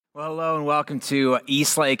Well, hello and welcome to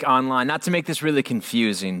Eastlake Online. Not to make this really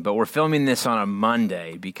confusing, but we're filming this on a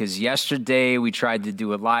Monday because yesterday we tried to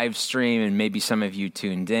do a live stream and maybe some of you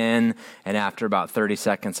tuned in, and after about 30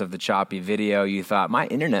 seconds of the choppy video, you thought, my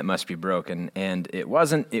internet must be broken, and it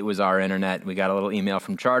wasn't. It was our internet. We got a little email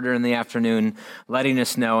from Charter in the afternoon letting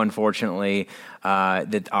us know, unfortunately,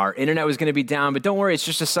 that our internet was going to be down, but don't worry, it's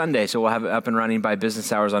just a Sunday, so we'll have it up and running by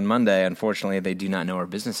business hours on Monday. Unfortunately, they do not know our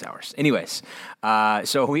business hours. Anyways,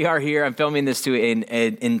 so we are here. I'm filming this to an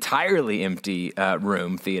entirely empty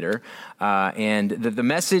room theater, and the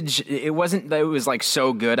message, it wasn't that it was like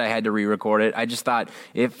so good I had to re-record it. I just thought,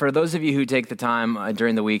 if for those of you who take the time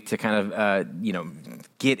during the week to kind of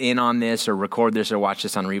get in on this or record this or watch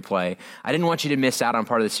this on replay, I didn't want you to miss out on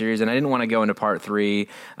part of the series, and I didn't want to go into part 3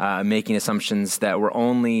 making assumptions that were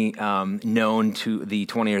only known to the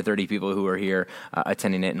 20 or 30 people who are here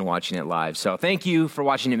attending it and watching it live. So thank you for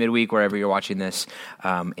watching it midweek, wherever you're watching this,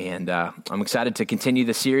 and I'm excited to continue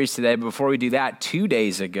the series today. But before we do that, 2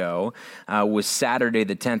 days ago was Saturday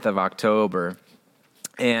the 10th of October,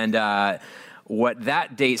 and what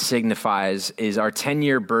that date signifies is our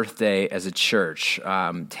 10-year birthday as a church.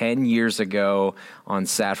 10 years ago,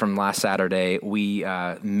 from last Saturday, we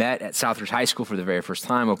met at Southridge High School for the very first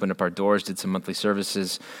time, opened up our doors, did some monthly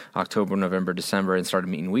services, October, November, December, and started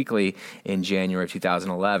meeting weekly in January of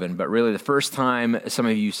 2011. But really the first time some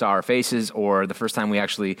of you saw our faces, or the first time we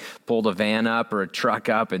actually pulled a van up or a truck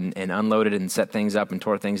up and unloaded and set things up and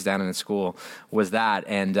tore things down in the school, was that.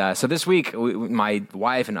 And so this week, my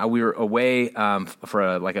wife and I, we were away for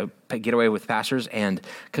a getaway with pastors, and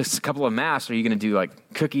a couple of masks. Are you going to do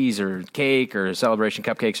like cookies or cake or celebration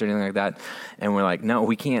cupcakes or anything like that? And we're like, no,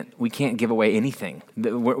 we can't give away anything.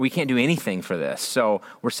 We can't do anything for this. So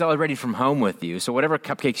we're celebrating from home with you. So whatever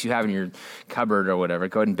cupcakes you have in your cupboard or whatever,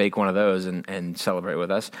 go ahead and bake one of those and celebrate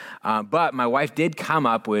with us. But my wife did come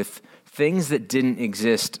up with things that didn't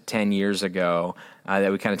exist 10 years ago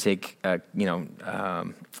that we kind of take,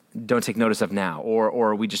 don't take notice of now,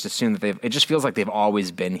 or we just assume that it just feels like they've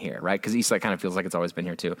always been here, right? Because Eastlake kind of feels like it's always been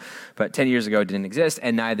here too. But 10 years ago, it didn't exist,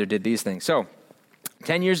 and neither did these things. So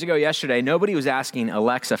 10 years ago yesterday, nobody was asking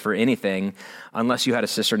Alexa for anything unless you had a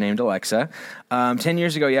sister named Alexa. 10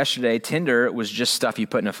 years ago yesterday, Tinder was just stuff you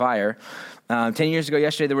put in a fire. 10 years ago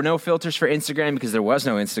yesterday, there were no filters for Instagram because there was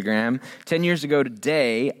no Instagram. 10 years ago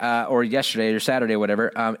today, or yesterday or Saturday,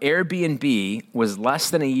 whatever, Airbnb was less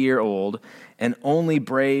than a year old, and only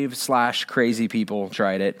brave/crazy people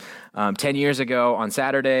tried it. 10 years ago on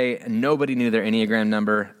Saturday, nobody knew their Enneagram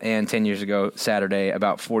number, and 10 years ago Saturday,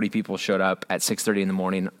 about 40 people showed up at 6:30 in the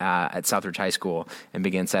morning at Southridge High School and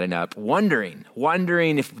began setting up,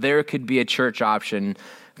 wondering if there could be a church option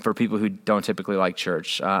for people who don't typically like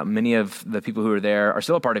church. Many of the people who are there are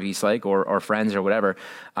still a part of Eastlake or friends or whatever.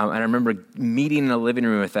 And I remember meeting in a living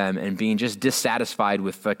room with them and being just dissatisfied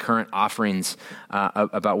with the current offerings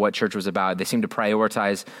about what church was about. They seemed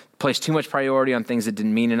to place too much priority on things that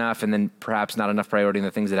didn't mean enough, and then perhaps not enough priority on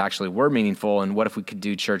the things that actually were meaningful. And what if we could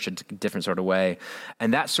do church a different sort of way?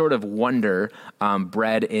 And that sort of wonder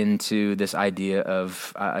bred into this idea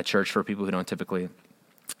of a church for people who don't typically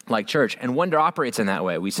like church. And wonder operates in that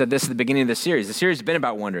way. We said this at the beginning of the series. The series has been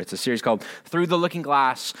about wonder. It's a series called Through the Looking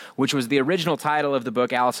Glass, which was the original title of the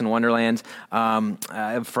book Alice in Wonderland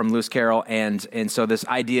from Lewis Carroll. And so this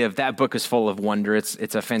idea of that book is full of wonder.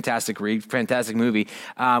 It's a fantastic read, fantastic movie.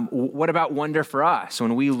 What about wonder for us?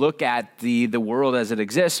 When we look at the world as it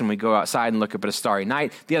exists and we go outside and look up at a starry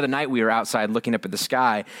night. The other night we were outside looking up at the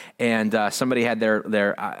sky, and somebody had their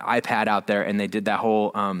iPad out there, and they did that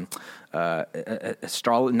whole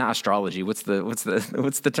not astrology. What's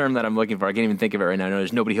the term that I'm looking for? I can't even think of it right now. No,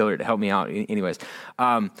 there's nobody here to help me out. Anyways,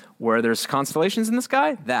 where there's constellations in the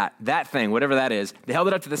sky, that thing, whatever that is, they held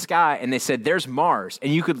it up to the sky and they said, "There's Mars,"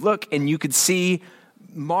 and you could look and you could see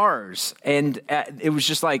Mars, and it was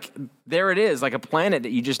just like, there it is, like a planet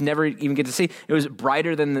that you just never even get to see. It was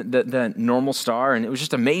brighter than the normal star, and it was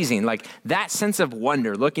just amazing. Like that sense of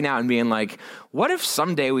wonder, looking out and being like, what if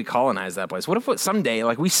someday we colonize that place? What if someday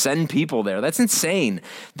like we send people there? That's insane.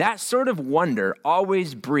 That sort of wonder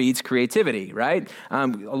always breeds creativity, right? A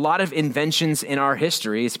lot of inventions in our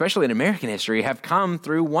history, especially in American history, have come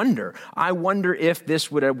through wonder. I wonder if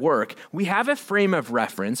this would work. We have a frame of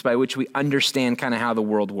reference by which we understand kind of how the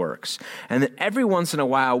world works. And then every once in a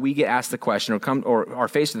while, we get asked the question or are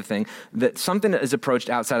faced with the thing that something is approached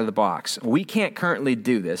outside of the box. We can't currently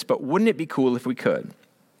do this, but wouldn't it be cool if we could?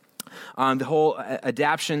 The whole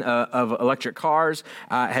adaptation of electric cars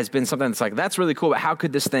has been something that's like, that's really cool, but how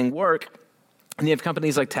could this thing work? And you have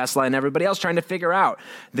companies like Tesla and everybody else trying to figure out.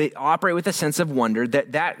 They operate with a sense of wonder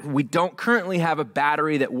that we don't currently have a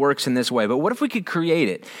battery that works in this way. But what if we could create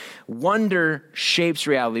it? Wonder shapes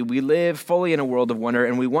reality. We live fully in a world of wonder,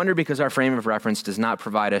 and we wonder because our frame of reference does not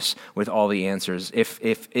provide us with all the answers.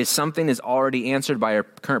 If something is already answered by our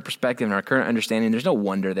current perspective and our current understanding, there's no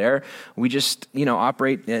wonder there. We just,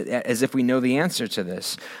 operate as if we know the answer to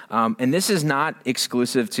this. And this is not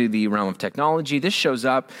exclusive to the realm of technology. This shows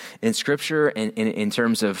up in Scripture and in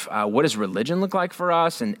terms of what does religion look like for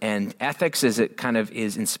us, and ethics as it kind of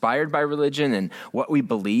is inspired by religion, and what we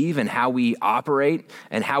believe and how we operate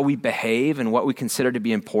and how we behave and what we consider to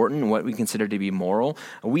be important and what we consider to be moral.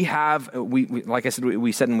 We like I said,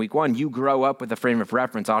 we said in week 1, you grow up with a frame of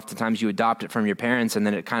reference. Oftentimes you adopt it from your parents, and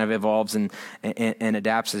then it kind of evolves and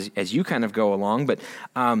adapts as you kind of go along. But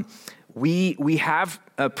we have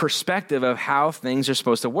a perspective of how things are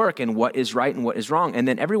supposed to work and what is right and what is wrong. And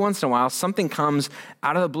then every once in a while, something comes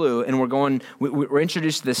out of the blue, and we're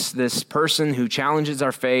introduced to this person who challenges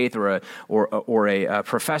our faith, or a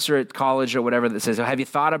professor at college or whatever that says, "Oh, have you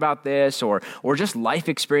thought about this?" Or just life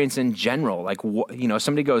experience in general. Like,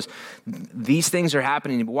 somebody goes, "These things are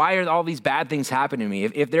happening. Why are all these bad things happening to me?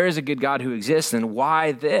 If there is a good God who exists, then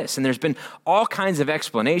why this?" And there's been all kinds of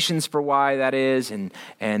explanations for why that is. And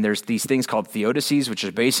there's these things called theodicies, which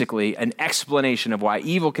is basically an explanation of why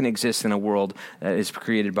evil can exist in a world that is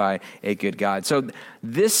created by a good God. So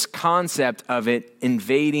this concept of it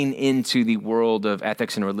invading into the world of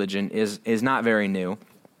ethics and religion is not very new.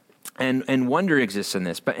 And wonder exists in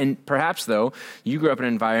this. And perhaps, though, you grew up in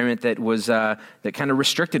an environment that was that kind of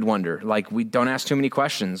restricted wonder. Like, we don't ask too many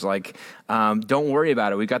questions. Like, don't worry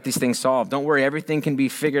about it. We've got these things solved. Don't worry. Everything can be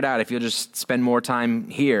figured out if you'll just spend more time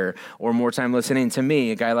here, or more time listening to me,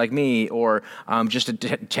 a guy like me, or just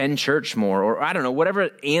attend church more, or I don't know, whatever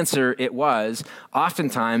answer it was.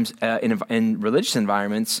 Oftentimes in religious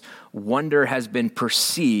environments, wonder has been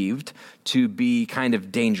perceived to be kind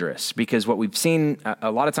of dangerous, because what we've seen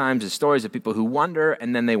a lot of times is stories of people who wonder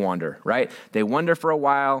and then they wander, right? They wonder for a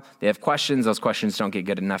while, they have questions, those questions don't get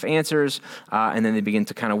good enough answers, and then they begin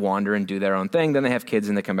to kind of wander and do their own thing. Then they have kids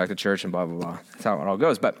and they come back to church and blah, blah, blah. That's how it all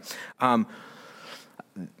goes. But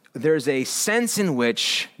there's a sense in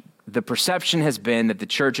which the perception has been that the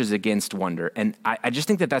church is against wonder. And I just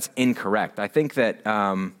think that that's incorrect. I think that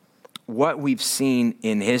what we've seen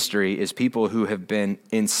in history is people who have been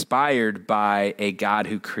inspired by a God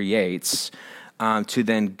who creates to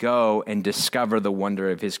then go and discover the wonder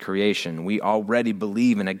of his creation. We already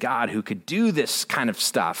believe in a God who could do this kind of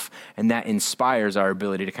stuff, and that inspires our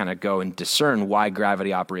ability to kind of go and discern why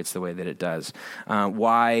gravity operates the way that it does,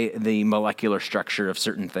 why the molecular structure of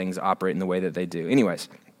certain things operate in the way that they do. Anyways.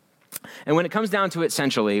 And when it comes down to it,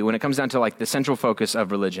 centrally, when it comes down to like the central focus of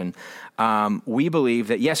religion, we believe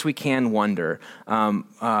that yes, we can wonder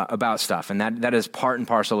about stuff, and that is part and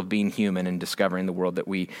parcel of being human and discovering the world that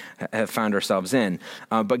we have found ourselves in.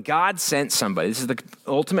 But God sent somebody. This is the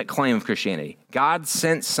ultimate claim of Christianity. God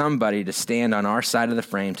sent somebody to stand on our side of the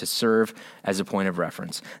frame to serve as a point of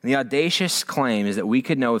reference. And the audacious claim is that we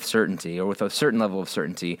could know with certainty, or with a certain level of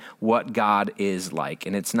certainty, what God is like.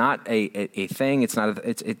 And it's not a thing. It's not.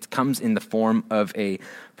 It comes in the form of a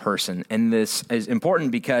person. And this is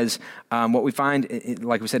important because what we find,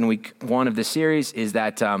 like we said in week 1 of this series, is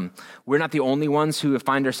that we're not the only ones who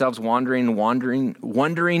find ourselves wandering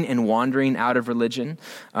out of religion.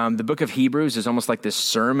 The book of Hebrews is almost like this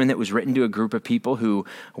sermon that was written to a group of people who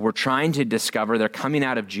were trying to discover. They're coming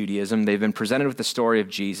out of Judaism. They've been presented with the story of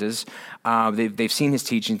Jesus. They've seen his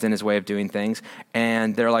teachings and his way of doing things.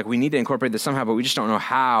 And they're like, we need to incorporate this somehow, but we just don't know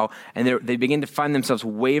how. And they begin to find themselves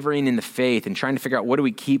wavering in the faith and trying to figure out, what do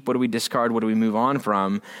we keep, what do we discard, what do we move on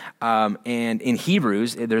from? And in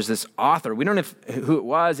Hebrews, there's this author. We don't know who it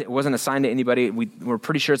was. It wasn't assigned to anybody. We're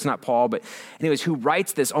pretty sure it's not Paul. But anyways, who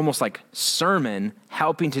writes this almost like sermon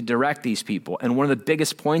helping to direct these people. And one of the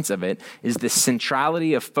biggest points of it is the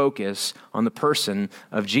centrality of focus on the person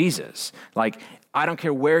of Jesus. Like, I don't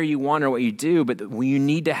care where you wander, what you do, but you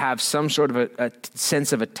need to have some sort of a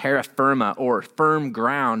sense of a terra firma, or firm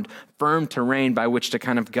ground, firm terrain by which to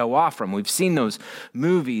kind of go off from. We've seen those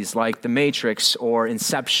movies like The Matrix or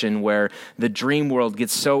Inception, where the dream world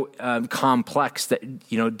gets so complex that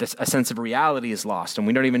a sense of reality is lost, and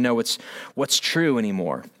we don't even know what's true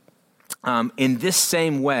anymore. In this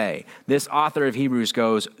same way, this author of Hebrews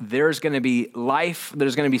goes, there's going to be life,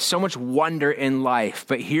 there's going to be so much wonder in life,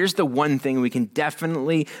 but here's the one thing we can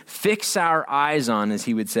definitely fix our eyes on, as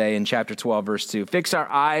he would say in chapter 12, verse 2, fix our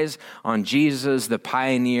eyes on Jesus, the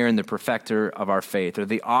pioneer and the perfecter of our faith, or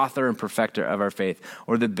the author and perfecter of our faith,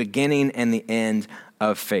 or the beginning and the end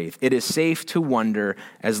of faith. It is safe to wonder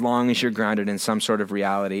as long as you're grounded in some sort of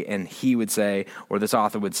reality. And he would say, or this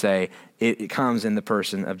author would say, it comes in the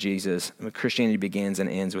person of Jesus. Christianity begins and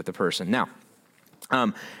ends with the person. Now,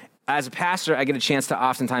 as a pastor, I get a chance to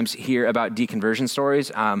oftentimes hear about deconversion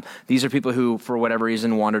stories. These are people who, for whatever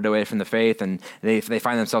reason, wandered away from the faith, and they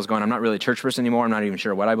find themselves going, I'm not really a church person anymore. I'm not even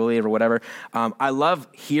sure what I believe or whatever. I love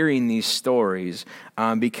hearing these stories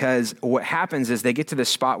because what happens is they get to this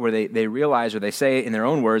spot where they realize, or they say in their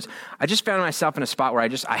own words, I just found myself in a spot where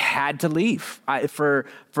I had to leave.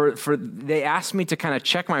 They asked me to kind of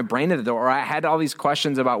check my brain at the door, or I had all these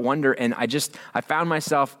questions about wonder, and I found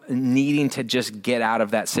myself needing to just get out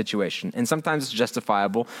of that situation. And sometimes it's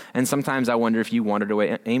justifiable, and sometimes I wonder if you wandered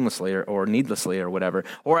away aimlessly or needlessly or whatever.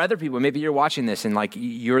 Or other people, maybe you're watching this and like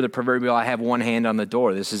you're the proverbial, I have one hand on the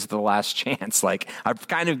door. This is the last chance. Like I've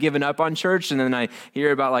kind of given up on church, and then I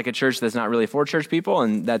hear about like a church that's not really for church people,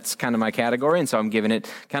 and that's kind of my category. And so I'm giving it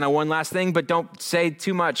kind of one last thing, but don't say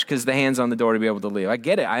too much because the hand's on the door to be able to leave. I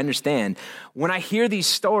get it. I understand. When I hear these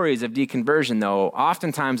stories of deconversion, though,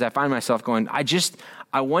 oftentimes I find myself going,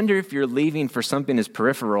 I wonder if you're leaving for something as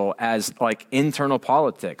peripheral as like internal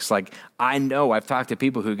politics. Like I've talked to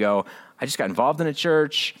people who go, I just got involved in a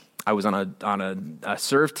church. I was on a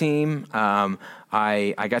serve team.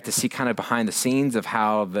 I got to see kind of behind the scenes of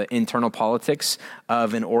how the internal politics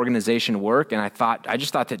of an organization work, and I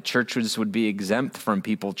just thought that churches would be exempt from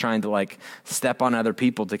people trying to like step on other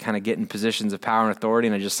people to kind of get in positions of power and authority,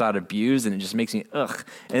 and I just saw it abused, and it just makes me ugh.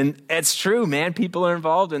 And it's true, man. People are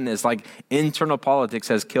involved in this. Like internal politics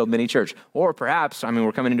has killed many church, or perhaps,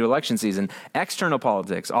 we're coming into election season. External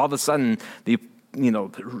politics. All of a sudden, the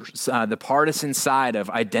partisan side of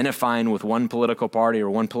identifying with one political party or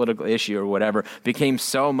one political issue or whatever became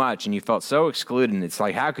so much, and you felt so excluded. And it's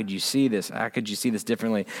like, how could you see this? How could you see this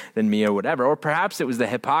differently than me or whatever? Or perhaps it was the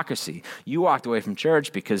hypocrisy. You walked away from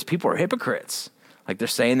church because people are hypocrites. Like they're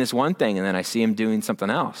saying this one thing, and then I see them doing something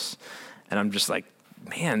else. And I'm just like,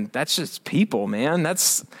 man, that's just people, man.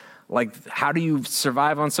 That's like, how do you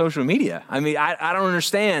survive on social media? I don't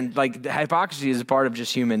understand. Like, the hypocrisy is a part of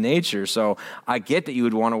just human nature. So I get that you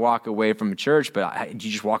would want to walk away from a church, but do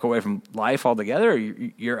you just walk away from life altogether?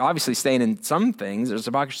 You're obviously staying in some things. There's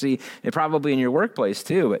hypocrisy probably in your workplace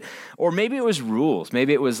too. Or maybe it was rules.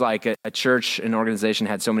 Maybe it was like a church, an organization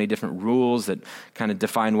had so many different rules that kind of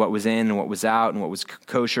defined what was in and what was out and what was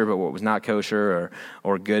kosher but what was not kosher,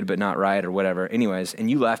 or good but not right, or whatever. Anyways, and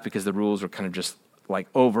you left because the rules were kind of just like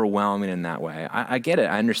overwhelming in that way. I get it.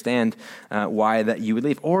 I understand why that you would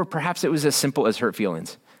leave. Or perhaps it was as simple as hurt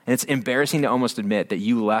feelings. And it's embarrassing to almost admit that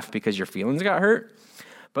you left because your feelings got hurt.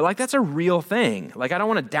 But like, that's a real thing. Like, I don't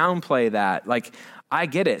want to downplay that. Like, I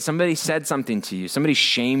get it. Somebody said something to you. Somebody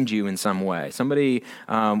shamed you in some way. Somebody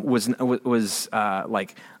was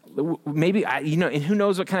like, maybe, and who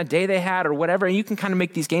knows what kind of day they had or whatever, and you can kind of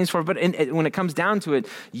make these games for it, but when it comes down to it,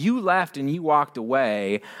 you left and you walked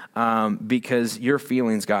away because your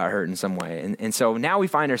feelings got hurt in some way. And so now we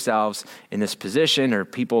find ourselves in this position, or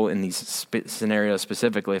people in these scenarios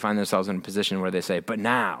specifically find themselves in a position where they say, but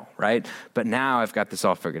now, right? But now I've got this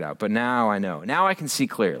all figured out. But now I know. Now I can see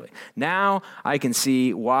clearly. Now I can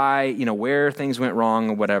see why, where things went wrong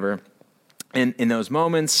or whatever. In those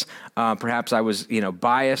moments, perhaps I was,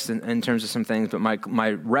 biased in terms of some things, but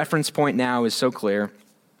my reference point now is so clear.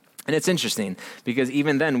 And it's interesting because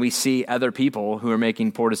even then we see other people who are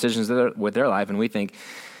making poor decisions with their life, and we think,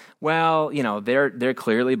 well, they're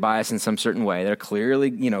clearly biased in some certain way. They're clearly,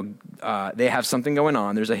 they have something going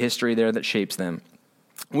on. There's a history there that shapes them.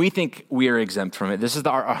 We think we are exempt from it. This is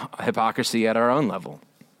our hypocrisy at our own level.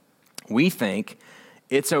 We think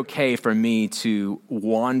it's okay for me to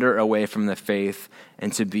wander away from the faith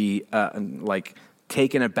and to be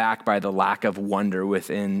taken aback by the lack of wonder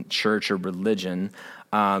within church or religion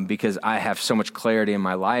because I have so much clarity in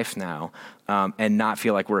my life now, and not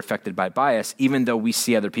feel like we're affected by bias, even though we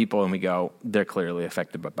see other people and we go, they're clearly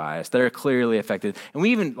affected by bias. They're clearly affected. And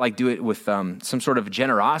we even do it with some sort of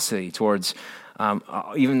generosity towards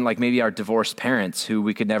even maybe our divorced parents who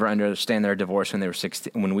we could never understand their divorce when they were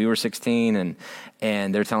 16, when we were 16,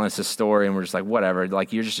 and they're telling us a story and we're just like, whatever,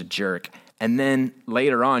 you're just a jerk. And then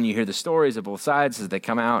later on you hear the stories of both sides as they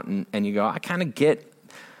come out and you go, I kind of get,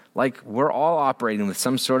 we're all operating with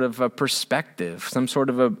some sort of a perspective, some sort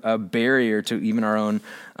of a barrier to even our own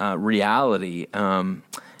reality. And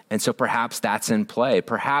so perhaps that's in play.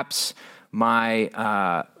 Perhaps when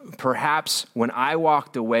I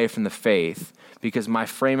walked away from the faith because my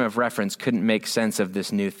frame of reference couldn't make sense of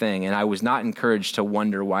this new thing, and I was not encouraged to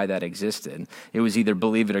wonder why that existed. It was either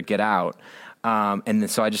believe it or get out. And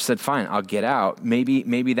so I just said, fine, I'll get out.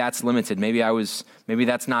 Maybe that's limited. Maybe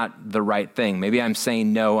that's not the right thing. Maybe I'm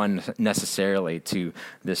saying no unnecessarily to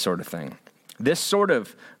this sort of thing. This sort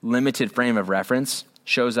of limited frame of reference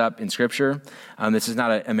shows up in Scripture. This is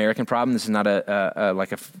not an American problem. This is not a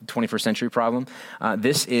 21st century problem.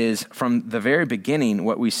 This is from the very beginning.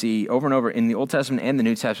 What we see over and over in the Old Testament and the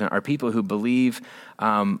New Testament are people who believe,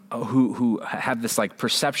 who have this like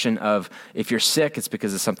perception of if you're sick, it's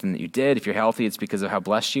because of something that you did. If you're healthy, it's because of how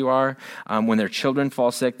blessed you are. When their children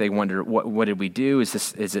fall sick, they wonder, what did we do? Is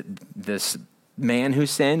it this man who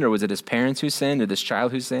sinned, or was it his parents who sinned, or this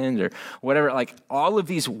child who sinned, or whatever? Like all of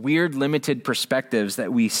these weird, limited perspectives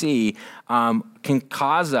that we see can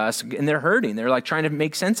cause us, and they're hurting. They're like trying to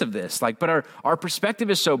make sense of this. Like, but our perspective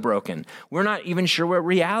is so broken. We're not even sure where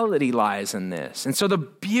reality lies in this. And so the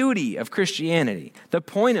beauty of Christianity, the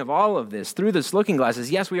point of all of this through this looking glass is,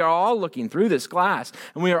 yes, we are all looking through this glass,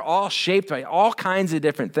 and we are all shaped by all kinds of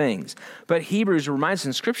different things. But Hebrews reminds us,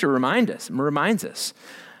 and Scripture reminds us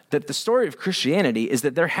that the story of Christianity is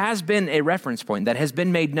that there has been a reference point that has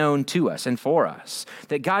been made known to us and for us,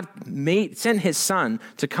 that God sent his Son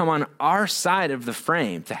to come on our side of the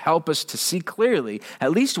frame to help us to see clearly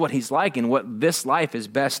at least what he's like and what this life is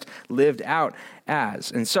best lived out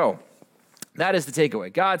as. And so that is the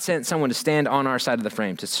takeaway. God sent someone to stand on our side of the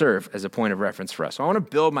frame to serve as a point of reference for us. So I want to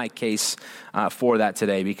build my case for that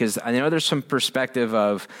today, because I know there's some perspective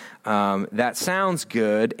of that sounds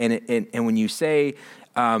good, and when you say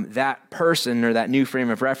that person or that new frame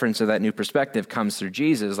of reference or that new perspective comes through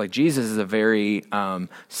Jesus, like Jesus is a very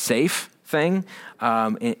safe thing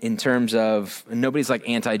in terms of nobody's like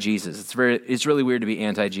anti-Jesus. It's really weird to be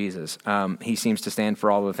anti-Jesus. He seems to stand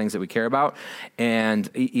for all the things that we care about, and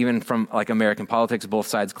even from like American politics, both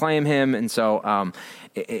sides claim him, and so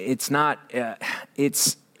it's not. There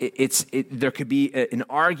could be an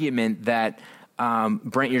argument that.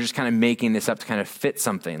 Brent, you're just kind of making this up to kind of fit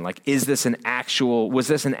something. Like, was this an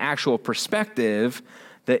actual perspective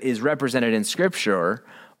that is represented in Scripture,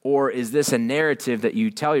 or is this a narrative that you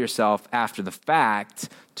tell yourself after the fact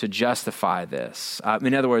to justify this?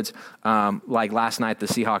 In other words, like last night, the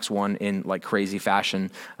Seahawks won in like crazy fashion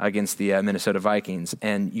against the Minnesota Vikings,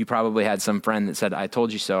 and you probably had some friend that said, "I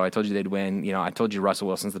told you so. I told you they'd win. You know, I told you Russell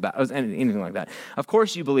Wilson's the best." Anything like that. Of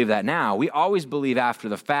course, you believe that now. We always believe after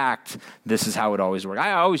the fact. This is how it always worked.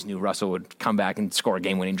 I always knew Russell would come back and score a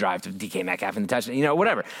game-winning drive to DK Metcalf in the touchdown. You know,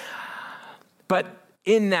 whatever. But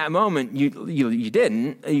in that moment, you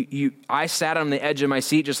didn't. I sat on the edge of my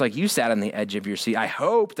seat just like you sat on the edge of your seat. I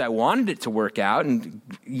wanted it to work out, and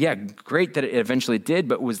yeah, great that it eventually did,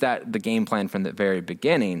 but was that the game plan from the very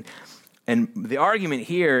beginning? And the argument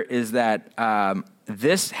here is that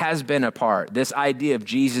this has been a part, this idea of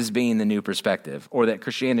Jesus being the new perspective, or that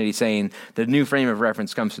Christianity saying the new frame of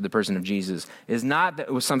reference comes through the person of Jesus, is not that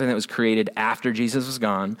it was something that was created after Jesus was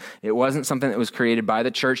gone. It wasn't something that was created by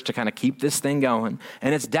the church to kind of keep this thing going.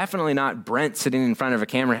 And it's definitely not Brent sitting in front of a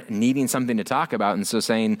camera needing something to talk about and so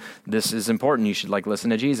saying, this is important, you should like listen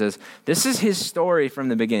to Jesus. This is his story from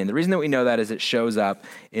the beginning. The reason that we know that is it shows up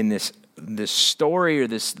in this story, or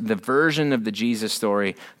the version of the Jesus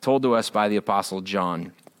story told to us by the Apostle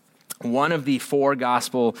John. One of the four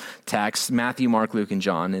gospel texts, Matthew, Mark, Luke, and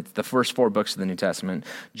John, it's the first four books of the New Testament.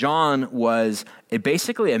 John was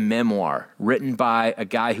basically a memoir written by a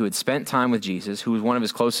guy who had spent time with Jesus, who was one of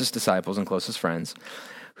his closest disciples and closest friends,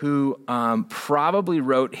 who probably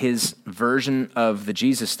wrote his version of the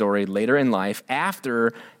Jesus story later in life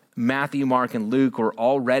after Matthew, Mark, and Luke were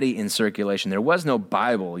already in circulation. There was no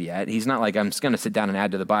Bible yet. He's not like, I'm just going to sit down and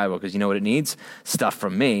add to the Bible because you know what it needs? Stuff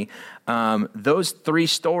from me. Those three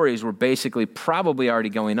stories were basically probably already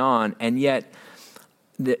going on, and yet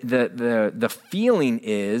the feeling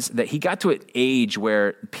is that he got to an age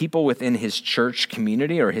where people within his church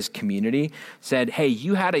community or his community said, hey,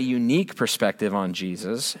 you had a unique perspective on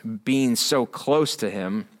Jesus, being so close to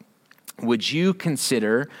him. Would you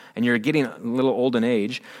consider, and you're getting a little old in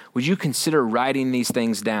age, would you consider writing these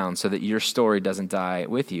things down so that your story doesn't die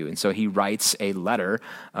with you? And so he writes a letter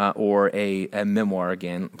or a memoir,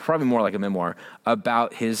 again, probably more like a memoir,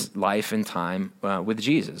 about his life and time with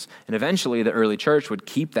Jesus. And eventually the early church would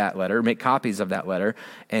keep that letter, make copies of that letter,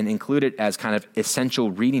 and include it as kind of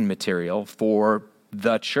essential reading material for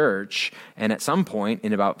the church. And at some point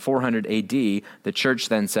in about 400 AD, the church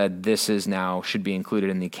then said this is now should be included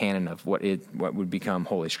in the canon of what would become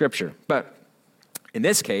Holy Scripture. But in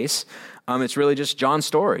this case, it's really just John's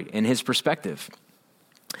story and his perspective.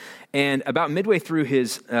 And about midway through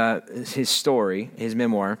his story, his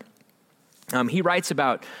memoir, he writes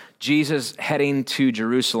about Jesus heading to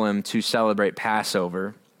Jerusalem to celebrate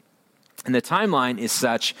Passover. And the timeline is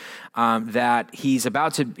such that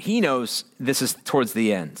he knows this is towards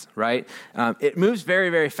the end, right? It moves very,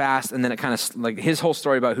 very fast, and then it kind of, like his whole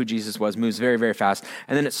story about who Jesus was moves very, very fast,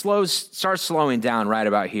 and then it starts slowing down right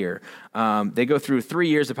about here. They go through 3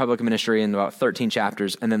 years of public ministry in about 13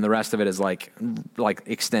 chapters, and then the rest of it is like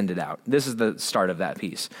extended out. This is the start of that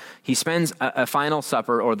piece. He spends a final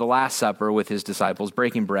supper, or the Last Supper, with his disciples,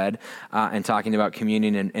 breaking bread and talking about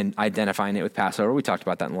communion and identifying it with Passover. We talked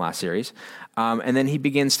about that in the last series. And then he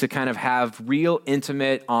begins to kind of have real,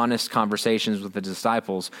 intimate, honest conversations with the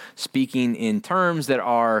disciples, speaking in terms that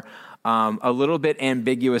are a little bit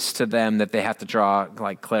ambiguous to them, that they have to draw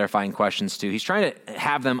like clarifying questions to. He's trying to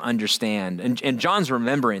have them understand. And John's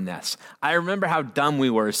remembering this. I remember how dumb we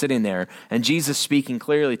were sitting there and Jesus speaking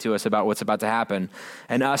clearly to us about what's about to happen,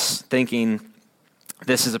 and us thinking,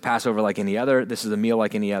 this is a Passover like any other. This is a meal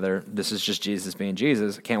like any other. This is just Jesus being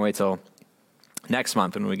Jesus. I can't wait till next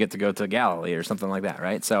month when we get to go to Galilee or something like that,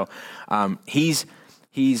 right? So he's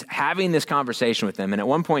having this conversation with them, and at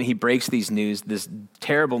one point he breaks this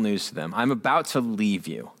terrible news to them. I'm about to leave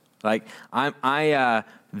you. Like my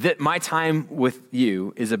time with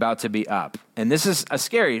you is about to be up, and this is a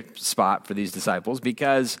scary spot for these disciples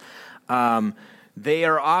because they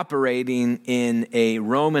are operating in a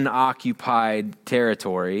Roman-occupied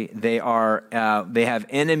territory. They have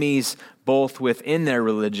enemies both within their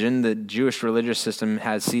religion. The Jewish religious system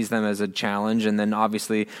sees them as a challenge, and then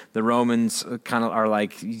obviously the Romans kind of are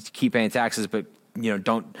like, keep paying taxes, but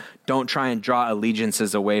don't try and draw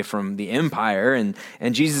allegiances away from the empire. And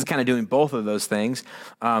Jesus is kind of doing both of those things.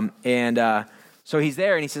 So he's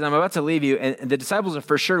there, and he says, I'm about to leave you. And the disciples are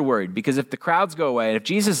for sure worried, because if the crowds go away, and if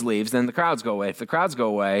Jesus leaves, then the crowds go away. If the crowds go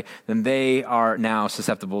away, then they are now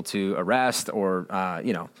susceptible to arrest or,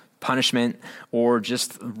 punishment, or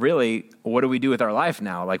just really, what do we do with our life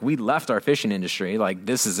now? Like, we left our fishing industry. Like,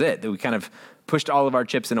 this is it. We kind of pushed all of our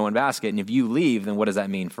chips into one basket. And if you leave, then what does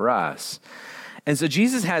that mean for us? And so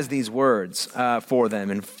Jesus has these words for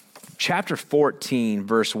them in chapter 14,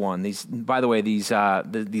 verse 1. These, by the way, these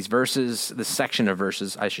verses, the section of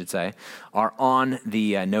verses, I should say, are on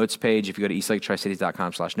the notes page. If you go to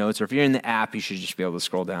eastlaketricities.com/notes, or if you're in the app, you should just be able to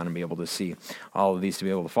scroll down and be able to see all of these to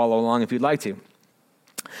be able to follow along if you'd like to.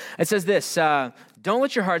 It says this, don't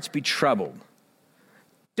let your hearts be troubled.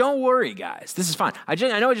 Don't worry, guys. This is fine. I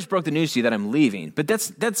know I just broke the news to you that I'm leaving, but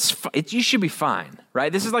you should be fine,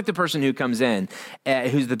 right? This is like the person who comes in,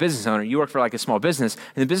 who's the business owner. You work for like a small business,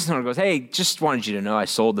 and the business owner goes, hey, just wanted you to know I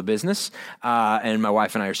sold the business, and my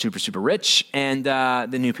wife and I are super, super rich, and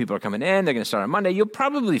the new people are coming in. They're going to start on Monday. You'll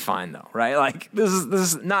probably be fine, though, right? Like, this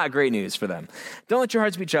is not great news for them. Don't let your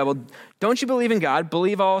hearts be troubled. Don't you believe in God?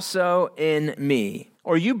 Believe also in me.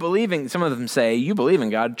 Or some of them say, you believe in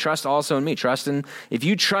God, trust also in me. If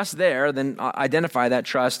you trust there, then identify that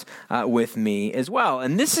trust with me as well.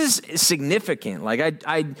 And this is significant. Like,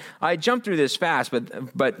 I jumped through this fast,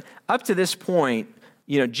 but up to this point,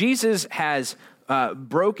 Jesus has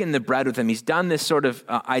broken the bread with them. He's done this sort of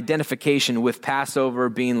identification with Passover,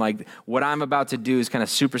 being like, what I'm about to do is kind of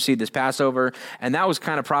supersede this Passover. And that was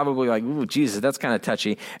kind of probably like, ooh, Jesus, that's kind of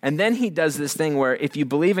touchy. And then he does this thing where if you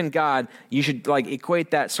believe in God, you should like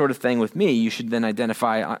equate that sort of thing with me. You should then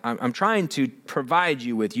identify, I'm trying to provide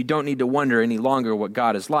you with, you don't need to wonder any longer what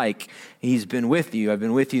God is like. He's been with you. I've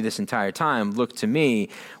been with you this entire time. Look to me,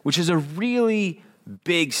 which is a really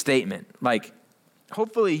big statement. Like,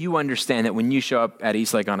 hopefully you understand that when you show up at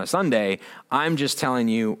Eastlake on a Sunday, I'm just telling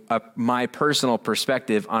you my personal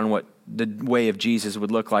perspective on what the way of Jesus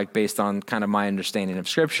would look like based on kind of my understanding of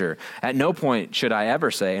Scripture. At no point should I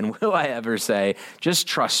ever say, and will I ever say, just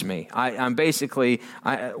trust me. I'm basically,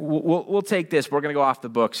 we'll take this, we're going to go off the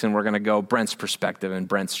books, and we're going to go Brent's perspective and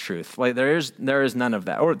Brent's truth. Like there is none of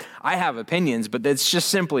that. Or I have opinions, but it's just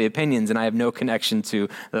simply opinions, and I have no connection to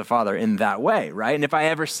the Father in that way, right? And if I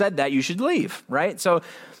ever said that, you should leave, right? So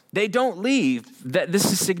they don't leave.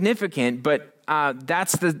 This is significant, but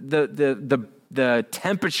that's the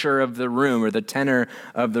temperature of the room, or the tenor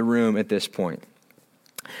of the room at this point.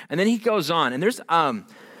 And then he goes on, and there's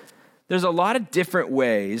a lot of different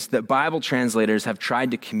ways that Bible translators have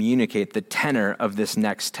tried to communicate the tenor of this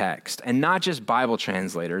next text. And not just Bible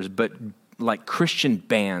translators, but like Christian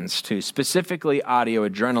bands too, specifically Audio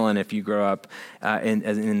Adrenaline. If you grow up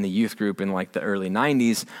in the youth group in like the early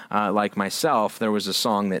 90s, like myself, there was a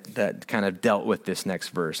song that kind of dealt with this next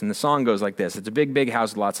verse. And the song goes like this. It's a big, big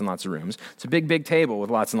house with lots and lots of rooms. It's a big, big table with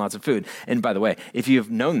lots and lots of food. And by the way, if you've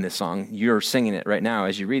known this song, you're singing it right now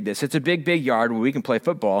as you read this. It's a big, big yard where we can play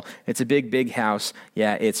football. It's a big, big house.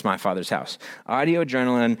 Yeah, it's my father's house. Audio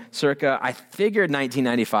Adrenaline, circa, I figured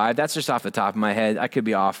 1995. That's just off the top of my head. I could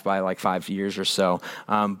be off by like 5 years or so.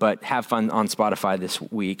 But have fun on Spotify this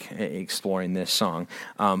week exploring this song.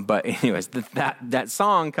 But anyways, that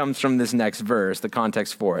song comes from this next verse, the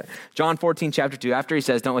context for it. John 14, chapter 2, after he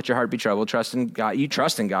says, don't let your heart be troubled, trust in God. You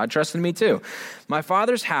trust in God, trust in me too. My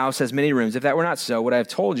Father's house has many rooms. If that were not so, would I have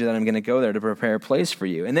told you that I'm going to go there to prepare a place for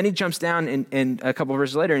you? And then he jumps down in a couple of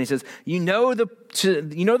verses later and he says, you know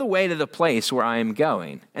the way to the place where I am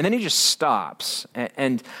going. And then he just stops.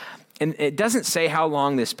 And it doesn't say how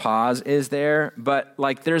long this pause is there, but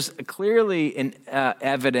like there's clearly an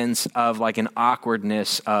evidence of like an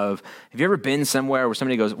awkwardness of, have you ever been somewhere where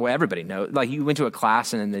somebody goes, well, everybody knows, like you went to a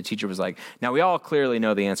class and the teacher was like, now we all clearly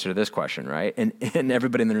know the answer to this question, right? And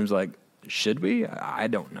everybody in the room's like, should we? I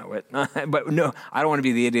don't know it. But no, I don't want to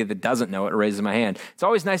be the idiot that doesn't know it or raises my hand. It's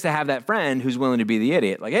always nice to have that friend who's willing to be the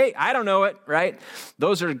idiot. Like, hey, I don't know it, right?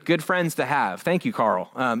 Those are good friends to have. Thank you,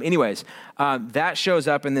 Carl. That shows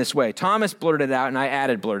up in this way. Thomas blurted out, and I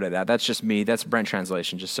added blurted out. That's just me. That's Brent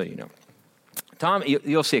translation, just so you know. Tom,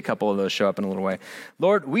 you'll see a couple of those show up in a little way.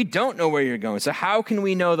 Lord, we don't know where you're going, so how can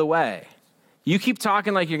we know the way? You keep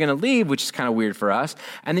talking like you're going to leave, which is kind of weird for us.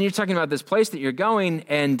 And then you're talking about this place that you're going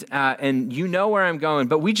and you know where I'm going,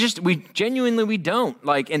 but we genuinely don't.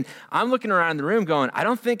 And I'm looking around the room going, I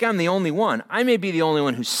don't think I'm the only one. I may be the only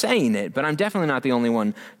one who's saying it, but I'm definitely not the only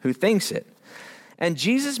one who thinks it. And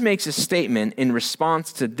Jesus makes a statement in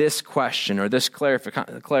response to this question or this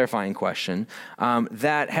clarifying question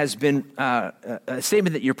that has been a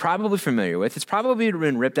statement that you're probably familiar with. It's probably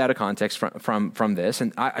been ripped out of context from this.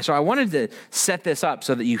 And so I wanted to set this up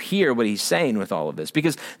so that you hear what he's saying with all of this,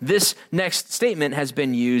 because this next statement has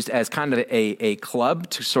been used as kind of a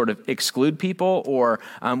club to sort of exclude people, or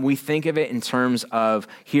we think of it in terms of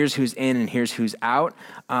here's who's in and here's who's out.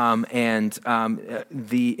 In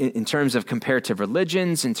terms of comparative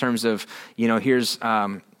religions, in terms of, here's,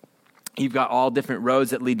 you've got all different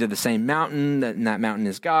roads that lead to the same mountain, and that mountain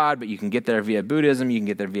is God, but you can get there via Buddhism, you can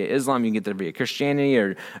get there via Islam, you can get there via Christianity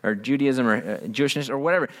or Judaism or Jewishness or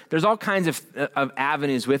whatever. There's all kinds of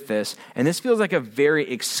avenues with this, and this feels like a very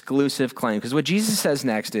exclusive claim, because what Jesus says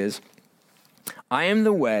next is, I am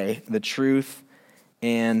the way, the truth,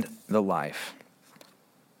 and the life.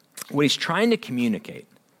 What he's trying to communicate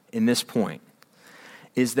in this point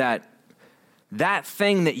is that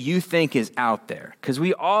thing that you think is out there, because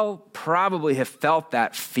we all probably have felt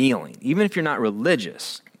that feeling, even if you're not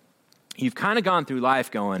religious. You've kind of gone through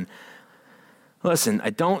life going, listen, I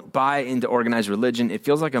don't buy into organized religion. It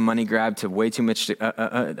feels like a money grab to way too much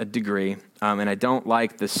a degree, and I don't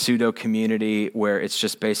like the pseudo community where it's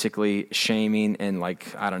just basically shaming and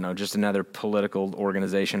just another political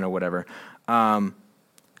organization or whatever.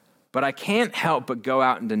 But I can't help but go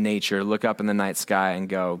out into nature, look up in the night sky and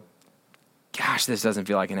go, gosh, this doesn't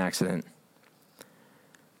feel like an accident.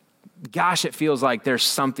 Gosh, it feels like there's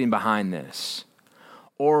something behind this.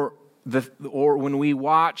 Or when we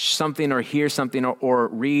watch something or hear something or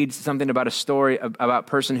read something about a story about a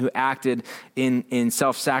person who acted in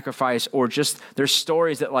self-sacrifice, or just there's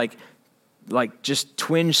stories that like just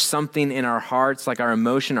twinge something in our hearts, like our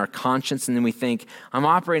emotion, our conscience, and then we think, I'm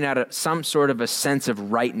operating out of some sort of a sense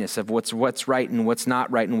of rightness, of what's right and what's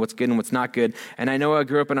not right and what's good and what's not good. And I know I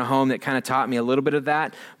grew up in a home that kind of taught me a little bit of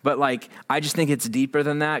that, but I just think it's deeper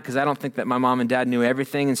than that, because I don't think that my mom and dad knew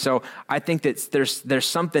everything. And so I think that there's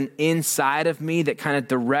something inside of me that kind of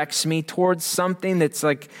directs me towards something that's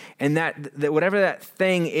and that whatever that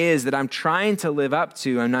thing is that I'm trying to live up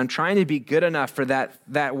to, and I'm trying to be good enough for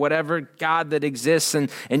that whatever God that exists, and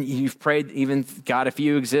you've prayed, even God, if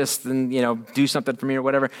you exist, then do something for me or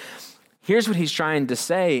whatever. Here's what he's trying to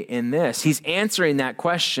say in this. He's answering that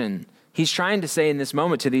question. He's trying to say in this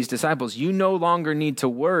moment to these disciples, you no longer need to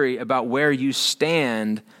worry about where you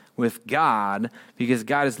stand with God, because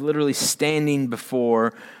God is literally standing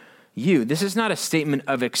before you. This is not a statement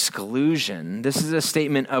of exclusion. This is a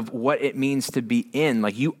statement of what it means to be in.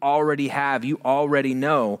 You already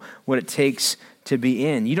know what it takes to be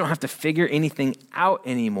in. You don't have to figure anything out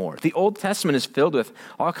anymore. The Old Testament is filled with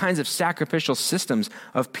all kinds of sacrificial systems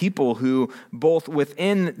of people who, both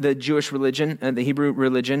within the Jewish religion, the Hebrew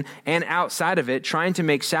religion, and outside of it, trying to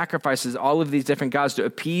make sacrifices, all of these different gods to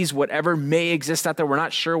appease whatever may exist out there. We're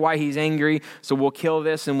not sure why he's angry, so we'll kill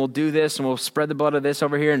this and we'll do this and we'll spread the blood of this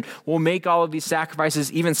over here, and we'll make all of these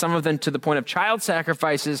sacrifices, even some of them to the point of child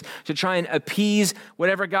sacrifices, to try and appease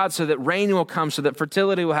whatever god, so that rain will come, so that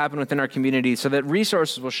fertility will happen within our community, so that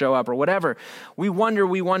resources will show up or whatever. We wonder.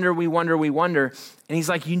 And he's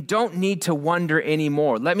like, you don't need to wonder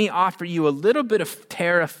anymore. Let me offer you a little bit of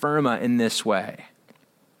terra firma in this way.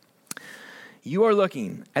 You are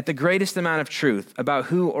looking at the greatest amount of truth about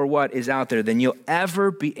who or what is out there than you'll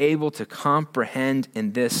ever be able to comprehend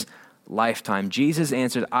in this lifetime. Jesus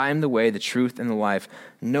answered, I am the way, the truth, and the life.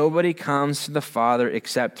 Nobody comes to the Father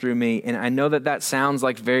except through me. And I know that sounds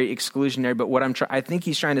like very exclusionary, but what I think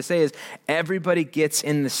he's trying to say is everybody gets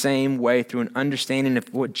in the same way through an understanding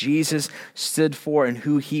of what Jesus stood for and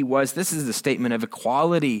who he was. This is the statement of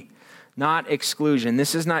equality, not exclusion.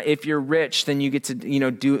 This is not if you're rich, then you get to,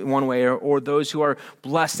 do it one way, or those who are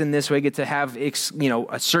blessed in this way get to have,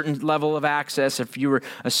 a certain level of access. If you were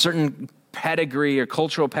a certain pedigree or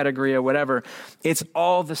cultural pedigree or whatever, it's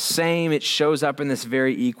all the same. It shows up in this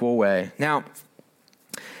very equal way. Now,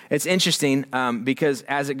 it's interesting because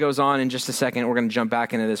as it goes on in just a second, we're going to jump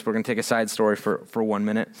back into this. We're going to take a side story for 1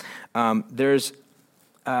 minute. There's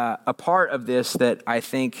a part of this that I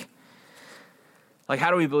think, like,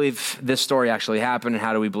 how do we believe this story actually happened, and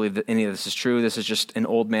how do we believe that any of this is true? This is just an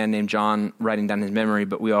old man named John writing down his memory,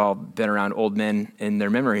 but we all been around old men in their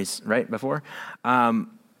memories, right, before?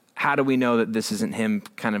 How do we know that this isn't him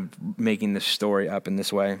kind of making this story up in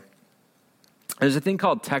this way? There's a thing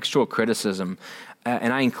called textual criticism,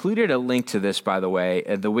 and I included a link to this, by the way,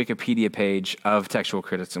 at the Wikipedia page of textual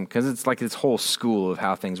criticism, because it's like this whole school of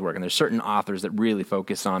how things work, and there's certain authors that really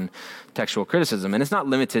focus on textual criticism, and it's not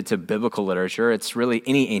limited to biblical literature, it's really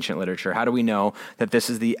any ancient literature. How do we know that this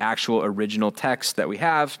is the actual original text that we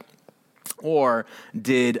have? Or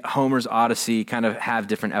did Homer's Odyssey kind of have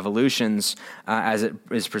different evolutions as it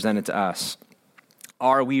is presented to us?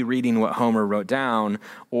 Are we reading what Homer wrote down,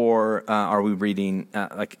 or are we reading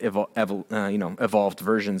evolved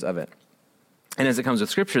versions of it? And as it comes with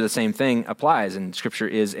Scripture, the same thing applies. And Scripture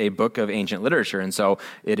is a book of ancient literature, and so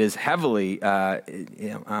it is heavily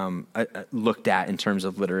looked at in terms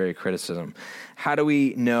of literary criticism. How do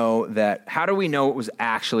we know it was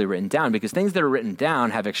actually written down? Because things that are written down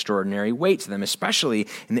have extraordinary weight to them, especially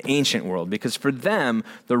in the ancient world. Because for them,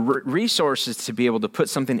 the resources to be able to put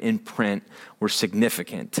something in print were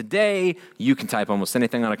significant. Today, you can type almost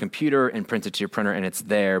anything on a computer and print it to your printer, and it's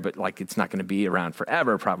there, but it's not going to be around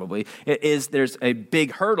forever, probably. There's a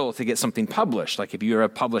big hurdle to get something published. Like if you're a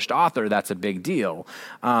published author, that's a big deal.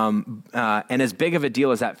 And as big of a deal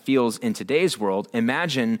as that feels in today's world,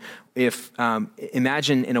 imagine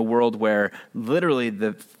in a world where literally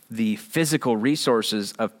the physical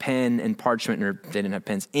resources of pen and parchment, or they didn't have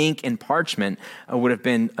pens, ink and parchment would have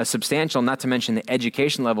been substantial, not to mention the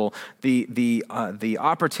education level. The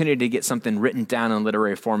opportunity to get something written down in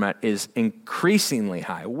literary format is increasingly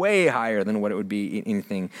high, way higher than what it would be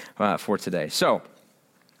anything for today. So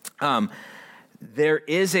there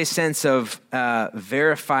is a sense of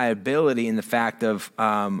verifiability in the fact of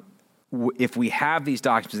if we have these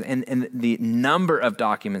documents and the number of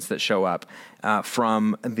documents that show up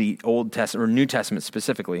from the Old Testament or New Testament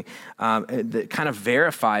specifically, that kind of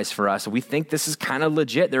verifies for us. We think this is kind of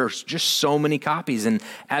legit. There's just so many copies, and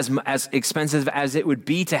as expensive as it would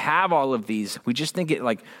be to have all of these, we just think it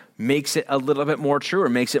makes it a little bit more true or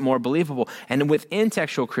makes it more believable. And within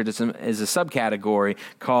textual criticism is a subcategory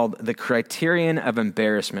called the criterion of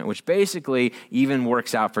embarrassment, which basically even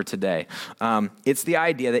works out for today. It's the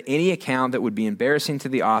idea that any account that would be embarrassing to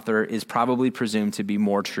the author is probably presumed to be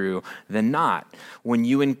more true than not. When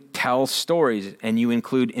you tell stories and you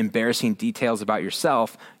include embarrassing details about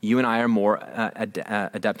yourself, you and I are more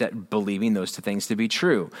adept at believing those two things to be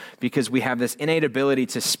true, because we have this innate ability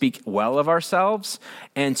to speak well of ourselves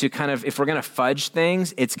and to kind of, if we're going to fudge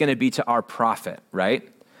things, it's going to be to our profit, right?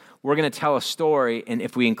 We're going to tell a story, and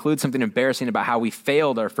if we include something embarrassing about how we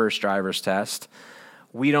failed our first driver's test,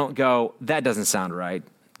 we don't go, that doesn't sound right.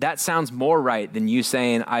 That sounds more right than you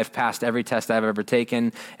saying, I've passed every test I've ever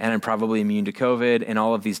taken, and I'm probably immune to COVID and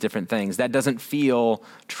all of these different things. That doesn't feel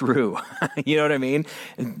true. You know what I mean?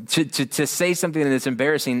 To say something that's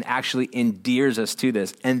embarrassing actually endears us to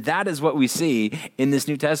this. And that is what we see in this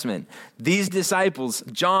New Testament. These disciples,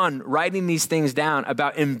 John writing these things down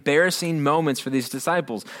about embarrassing moments for these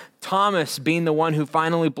disciples. Thomas being the one who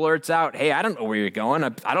finally blurts out, hey, I don't know where you're going.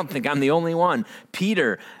 I don't think I'm the only one.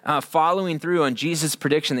 Peter following through on Jesus'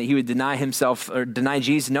 prediction that he would deny himself or deny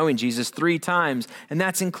Jesus, knowing Jesus 3 times. And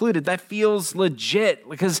that's included. That feels legit,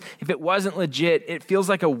 because if it wasn't legit, it feels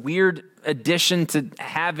like a weird addition to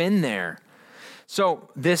have in there. So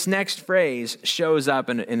this next phrase shows up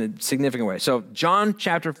in a significant way. So John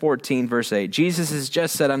chapter 14, verse 8, Jesus has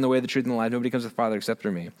just said, I'm the way, the truth, and the life. Nobody comes to the Father except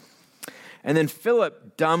through me. And then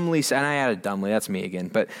Philip dumbly said, and I added dumbly, that's me again,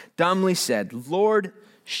 but dumbly said, Lord,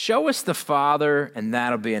 show us the Father, and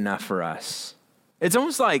that'll be enough for us. It's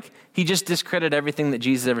almost like he just discredited everything that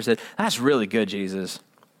Jesus ever said. That's really good, Jesus.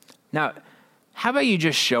 Now, how about you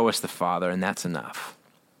just show us the Father, and that's enough?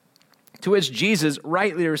 To which Jesus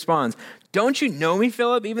rightly responds, don't you know me,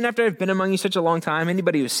 Philip, even after I've been among you such a long time?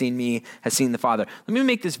 Anybody who's seen me has seen the Father. Let me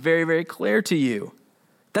make this very, very clear to you.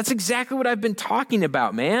 That's exactly what I've been talking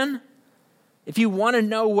about, man. If you want to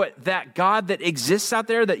know what that God that exists out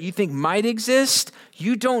there that you think might exist,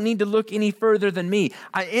 you don't need to look any further than me.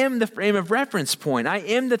 I am the frame of reference point. I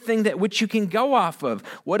am the thing that which you can go off of.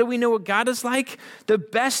 What do we know what God is like? The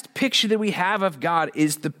best picture that we have of God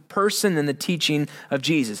is the person and the teaching of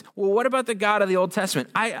Jesus. Well, what about the God of the Old Testament?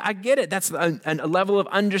 I get it. That's a level of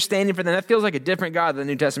understanding for them. That feels like a different God than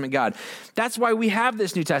the New Testament God. That's why we have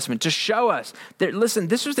this New Testament, to show us that, listen,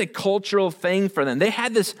 this was a cultural thing for them. They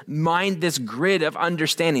had this mind, this grid of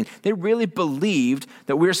understanding. They really believed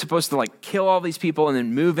that we were supposed to kill all these people and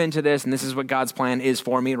then move into this, and this is what God's plan is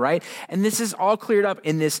for me, right? And this is all cleared up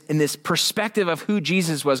in this perspective of who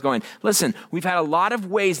Jesus was going. Listen, we've had a lot of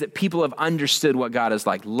ways that people have understood what God is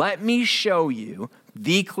like. Let me show you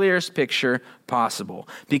the clearest picture possible,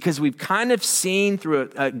 because we've kind of seen through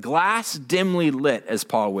a glass dimly lit, as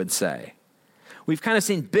Paul would say. We've kind of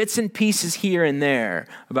seen bits and pieces here and there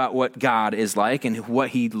about what God is like and what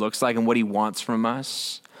he looks like and what he wants from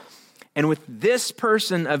us. And with this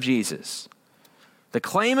person of Jesus, the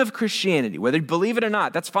claim of Christianity, whether you believe it or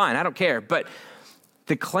not, that's fine, I don't care. But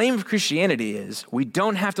the claim of Christianity is we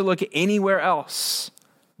don't have to look anywhere else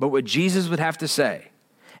but what Jesus would have to say.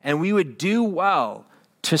 And we would do well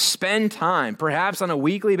to spend time, perhaps on a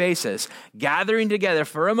weekly basis, gathering together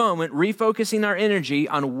for a moment, refocusing our energy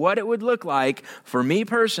on what it would look like for me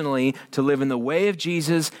personally to live in the way of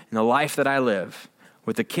Jesus in the life that I live.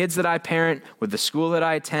 With the kids that I parent, with the school that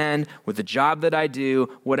I attend, with the job that I do,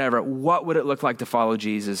 whatever. What would it look like to follow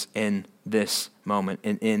Jesus in this moment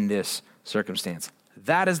and in this circumstance?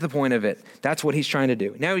 That is the point of it. That's what he's trying to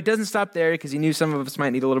do. Now, he doesn't stop there because he knew some of us might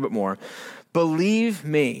need a little bit more. Believe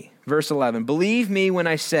me, verse 11, believe me when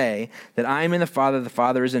I say that I am in the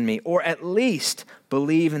Father is in me, or at least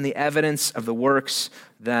believe in the evidence of the works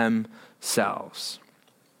themselves.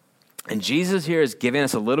 And Jesus here is giving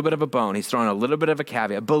us a little bit of a bone. He's throwing a little bit of a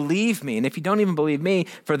caveat. Believe me. And if you don't even believe me,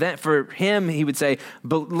 for him, he would say,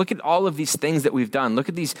 look at all of these things that we've done. Look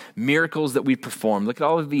at these miracles that we've performed. Look at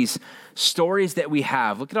all of these stories that we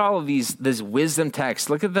have. Look at all of this wisdom text.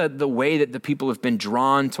 Look at the way that the people have been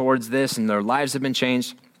drawn towards this and their lives have been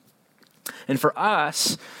changed. And for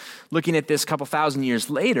us, looking at this couple thousand years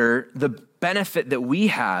later, the benefit that we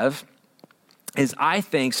have is, I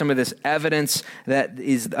think, some of this evidence that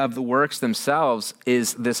is of the works themselves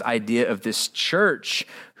is this idea of this church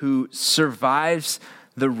who survives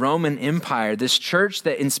the Roman Empire, this church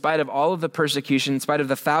that in spite of all of the persecution, in spite of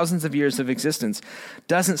the thousands of years of existence,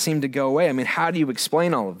 doesn't seem to go away. I mean, how do you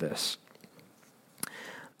explain all of this?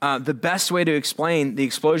 The best way to explain the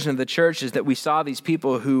explosion of the church is that we saw these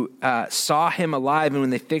people who saw him alive, and when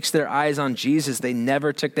they fixed their eyes on Jesus, they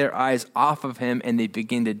never took their eyes off of him, and they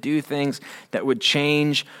began to do things that would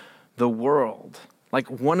change the world. Like,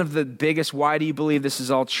 one of the biggest, why do you believe this is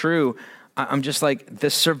all true? I'm just like, the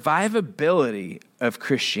survivability of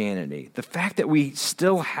Christianity, the fact that we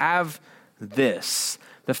still have this,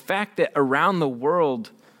 the fact that around the world,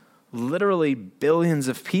 literally billions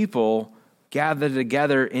of people gather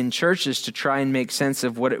together in churches to try and make sense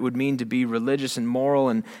of what it would mean to be religious and moral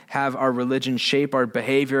and have our religion shape our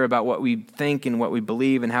behavior about what we think and what we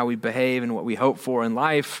believe and how we behave and what we hope for in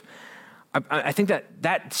life. I think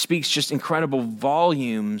that speaks just incredible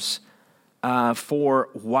volumes for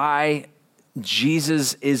why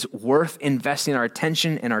Jesus is worth investing our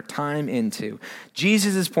attention and our time into.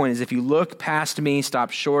 Jesus' point is, if you look past me,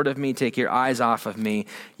 stop short of me, take your eyes off of me,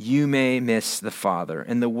 you may miss the Father.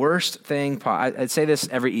 And the worst thing, I'd say this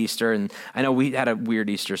every Easter, and I know we had a weird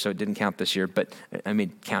Easter, so it didn't count this year, but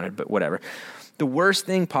counted, but whatever. The worst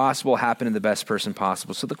thing possible happened to the best person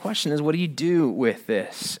possible. So the question is, what do you do with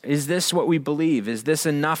this? Is this what we believe? Is this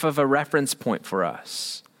enough of a reference point for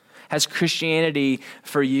us? Has Christianity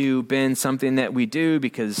for you been something that we do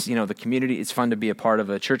because, the community, it's fun to be a part of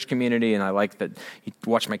a church community, and I like that you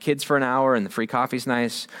watch my kids for an hour and the free coffee's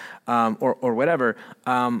nice, or whatever.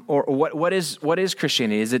 Or what is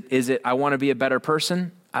Christianity? Is it I want to be a better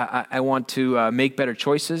person? I want to make better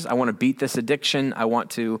choices. I want to beat this addiction. I want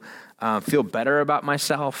to feel better about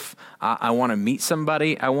myself. I want to meet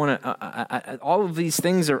somebody. I want to. All of these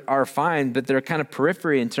things are fine, but they're kind of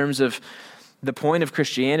periphery in terms of the point of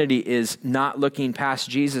Christianity is not looking past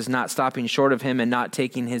Jesus, not stopping short of him, and not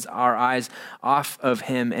taking our eyes off of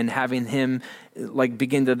him and having him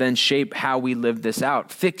begin to then shape how we live this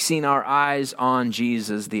out. Fixing our eyes on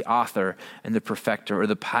Jesus, the author and the perfecter, or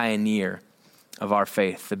the pioneer of our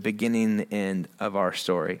faith, the beginning and end of our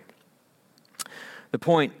story. The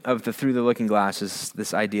point of the Through the Looking Glass is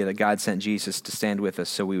this idea that God sent Jesus to stand with us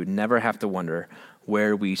so we would never have to wonder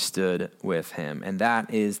where we stood with him. And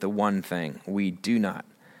that is the one thing we do not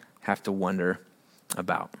have to wonder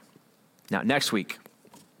about. Now, next week,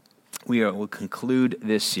 will conclude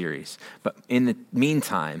this series. But in the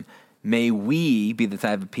meantime, may we be the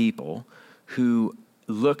type of people who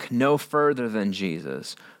look no further than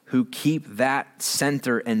Jesus, who keep that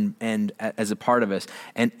center and as a part of us.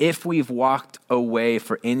 And if we've walked away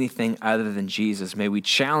for anything other than Jesus, may we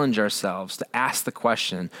challenge ourselves to ask the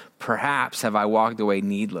question, perhaps have I walked away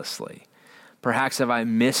needlessly? Perhaps have I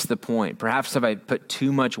missed the point? Perhaps have I put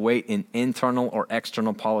too much weight in internal or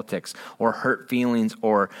external politics, or hurt feelings,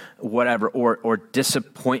 or whatever, or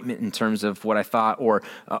disappointment in terms of what I thought, or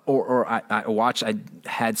I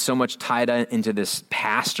had so much tied into this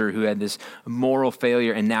pastor who had this moral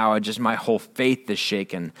failure, and now my whole faith is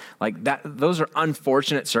shaken. Like that, those are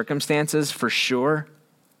unfortunate circumstances for sure,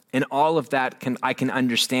 and all of that I can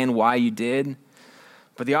understand why you did.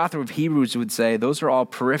 But the author of Hebrews would say, those are all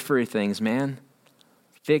periphery things, man.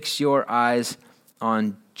 Fix your eyes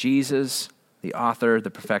on Jesus, the author,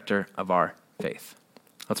 the perfecter of our faith.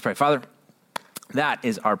 Let's pray. Father, that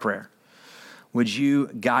is our prayer. Would you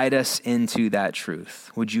guide us into that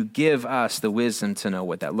truth? Would you give us the wisdom to know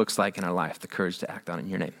what that looks like in our life, the courage to act on it in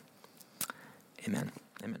your name? Amen.